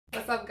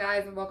up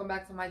guys, and welcome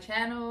back to my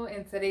channel.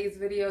 And today's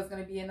video is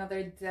going to be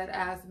another dead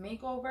ass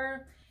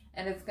makeover,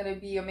 and it's going to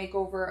be a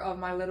makeover of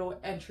my little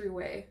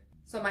entryway.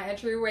 So my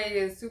entryway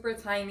is super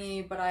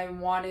tiny, but I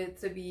want it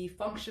to be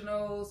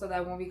functional so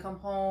that when we come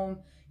home,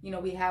 you know,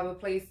 we have a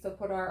place to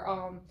put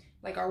our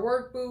like our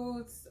work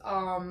boots.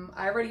 I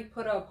already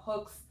put up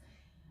hooks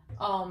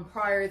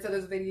prior to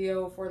this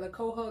video for the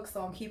co-hooks,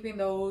 so I'm keeping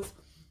those.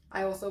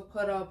 I also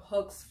put up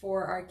hooks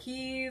for our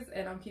keys,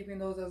 and I'm keeping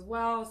those as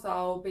well.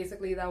 So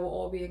basically that will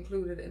all be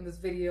included in this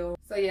video.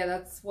 So yeah,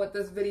 that's what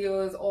this video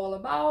is all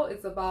about.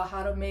 It's about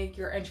how to make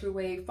your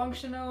entryway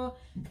functional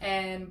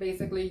and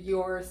basically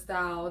your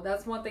style.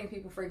 That's one thing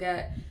people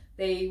forget.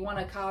 They want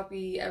to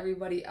copy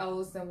everybody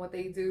else and what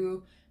they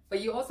do,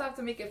 but you also have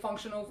to make it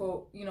functional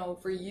for, you know,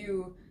 for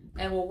you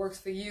and what works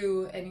for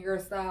you and your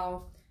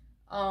style.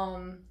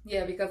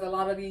 Yeah, because a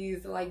lot of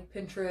these like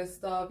Pinterest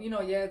stuff, you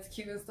know, yeah, it's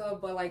cute and stuff,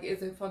 but like,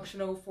 is it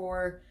functional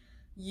for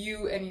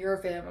you and your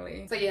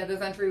family? So yeah,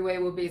 this entryway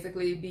will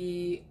basically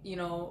be, you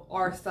know,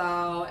 our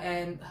style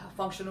and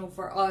functional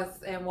for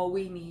us and what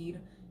we need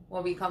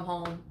when we come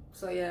home.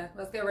 So yeah,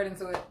 let's get right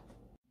into it.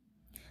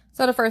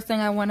 So the first thing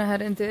I went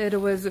ahead and did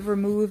was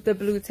remove the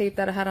blue tape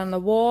that I had on the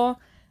wall.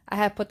 I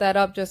had put that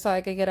up just so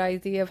I could get an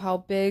idea of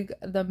how big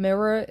the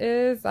mirror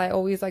is. I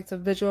always like to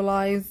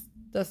visualize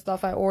the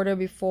stuff I order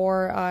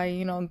before I,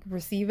 you know,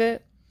 receive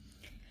it.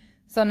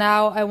 So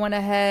now I went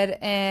ahead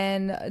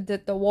and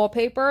did the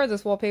wallpaper.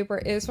 This wallpaper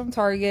is from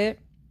Target.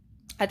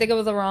 I think it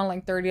was around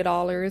like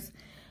 $30.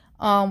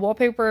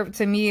 Wallpaper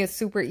to me is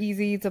super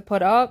easy to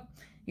put up.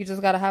 You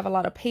just got to have a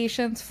lot of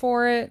patience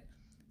for it.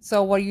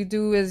 So what you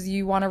do is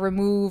you want to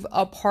remove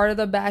a part of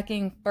the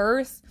backing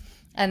first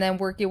and then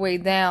work your way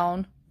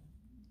down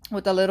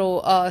with a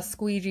little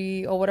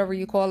squeegee or whatever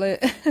you call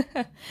it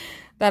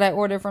that I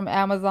ordered from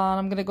Amazon.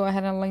 I'm gonna go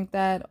ahead and link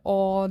that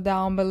all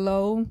down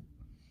below.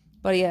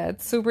 But yeah,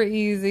 it's super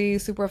easy,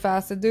 super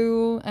fast to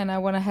do. And I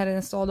went ahead and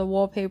installed the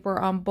wallpaper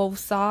on both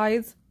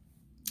sides.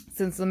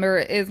 Since the mirror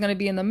is gonna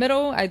be in the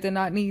middle, I did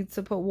not need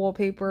to put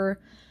wallpaper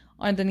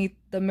underneath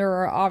the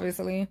mirror,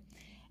 obviously.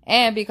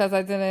 And because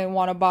I didn't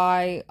want to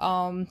buy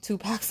 2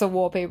 packs of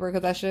wallpaper,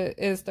 because that shit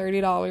is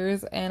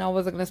 $30 and I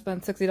wasn't gonna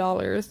spend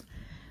 $60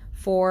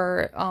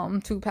 for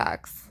 2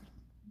 packs.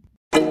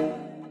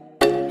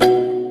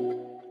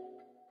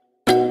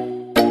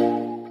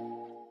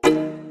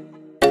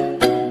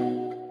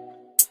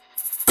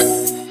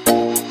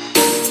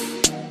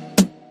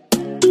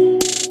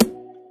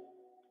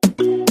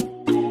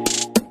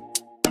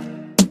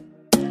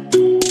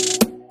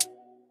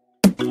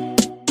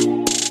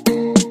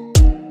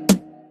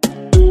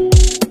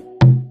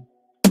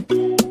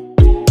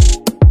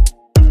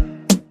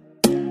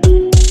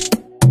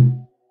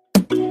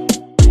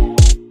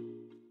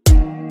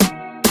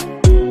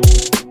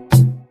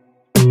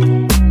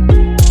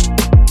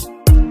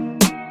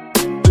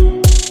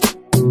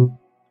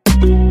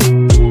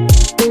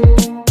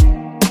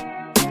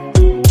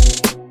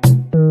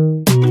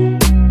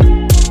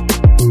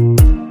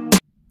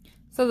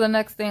 So the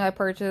next thing I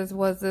purchased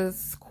was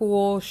this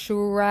cool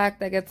shoe rack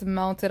that gets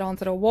mounted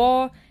onto the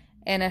wall,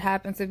 and it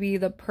happened to be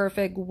the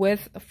perfect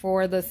width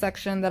for the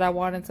section that I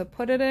wanted to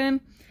put it in.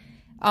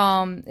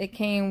 It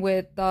came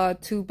with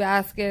 2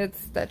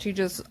 baskets that you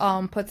just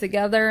put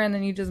together, and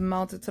then you just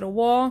mount it to the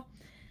wall.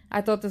 I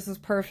thought this was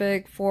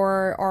perfect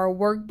for our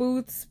work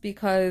boots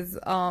because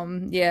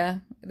yeah,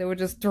 they were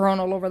just thrown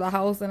all over the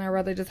house, and I'd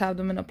rather just have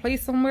them in a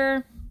place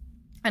somewhere.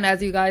 And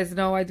as you guys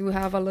know, I do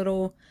have a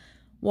little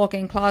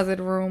walk-in closet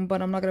room,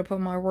 but I'm not gonna put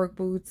my work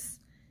boots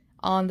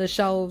on the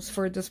shelves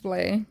for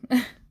display.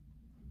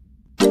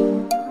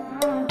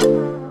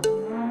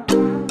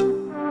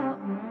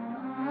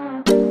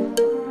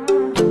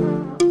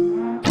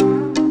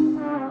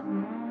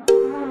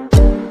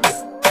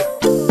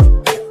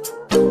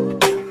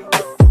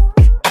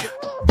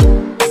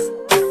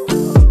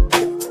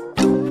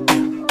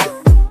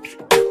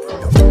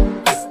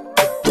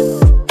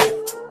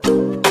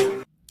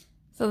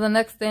 So the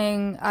next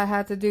thing I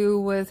had to do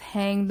was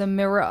hang the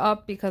mirror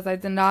up because I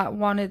did not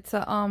want it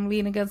to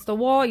lean against the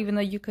wall, even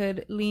though you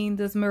could lean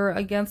this mirror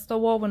against the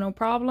wall with no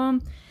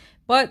problem.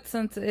 But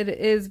since it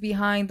is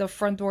behind the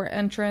front door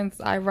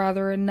entrance, I'd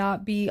rather it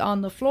not be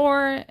on the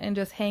floor and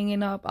just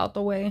hanging up out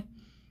the way.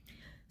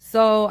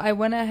 So I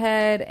went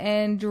ahead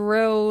and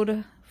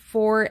drilled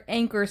 4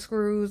 anchor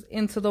screws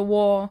into the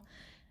wall.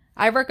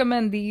 I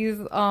recommend these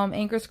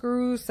anchor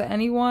screws to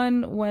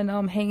anyone when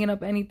hanging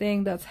up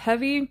anything that's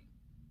heavy.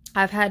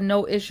 I've had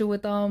no issue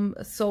with them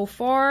so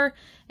far,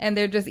 and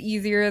they're just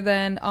easier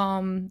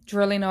than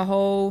drilling a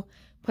hole,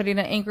 putting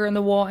an anchor in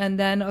the wall, and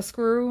then a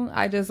screw.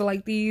 I just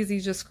like these.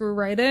 You just screw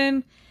right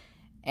in,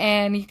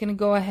 and you can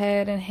go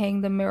ahead and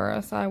hang the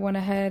mirror. So I went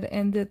ahead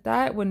and did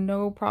that with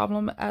no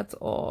problem at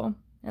all.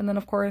 And then,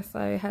 of course,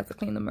 I had to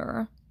clean the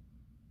mirror.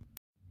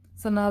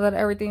 So now that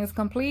everything is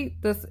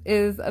complete, this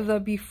is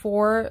the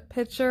before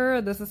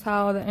picture. This is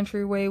how the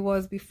entryway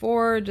was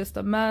before, just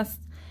a mess.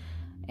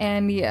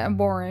 And yeah,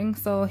 boring.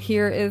 So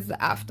here is the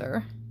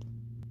after.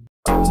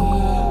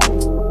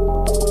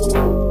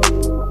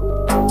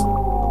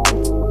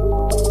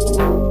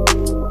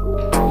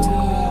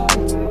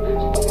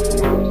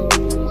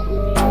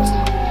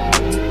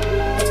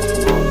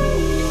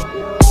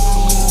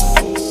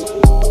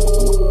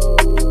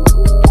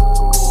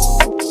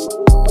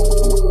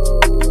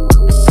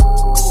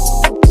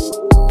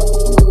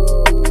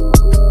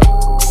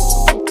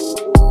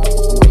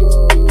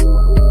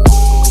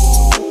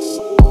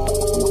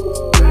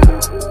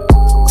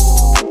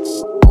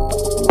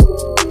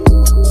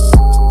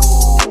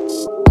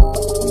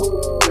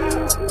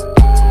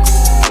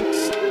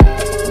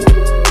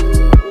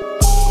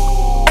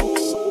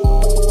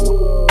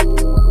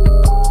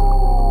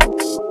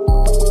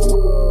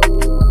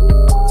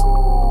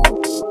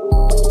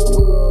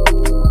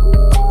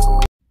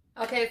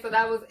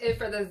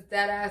 for this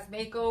DeadAss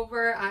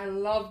makeover. I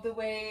love the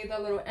way the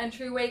little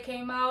entryway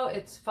came out.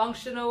 It's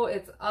functional,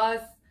 it's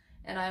us,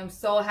 and I'm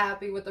so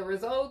happy with the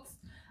results.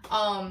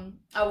 I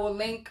will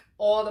link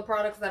all the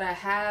products that I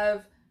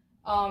have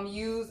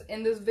used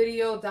in this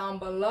video down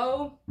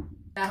below.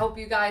 I hope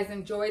you guys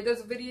enjoyed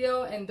this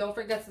video, and don't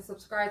forget to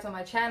subscribe to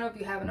my channel if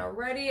you haven't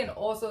already, and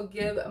also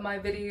give my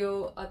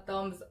video a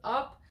thumbs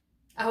up.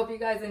 I hope you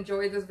guys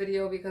enjoyed this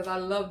video because I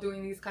love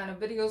doing these kind of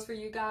videos for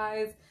you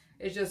guys.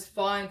 It's just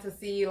fun to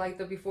see like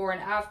the before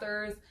and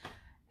afters.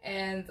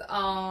 And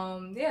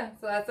yeah,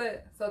 so that's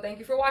it. So thank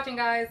you for watching,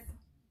 guys.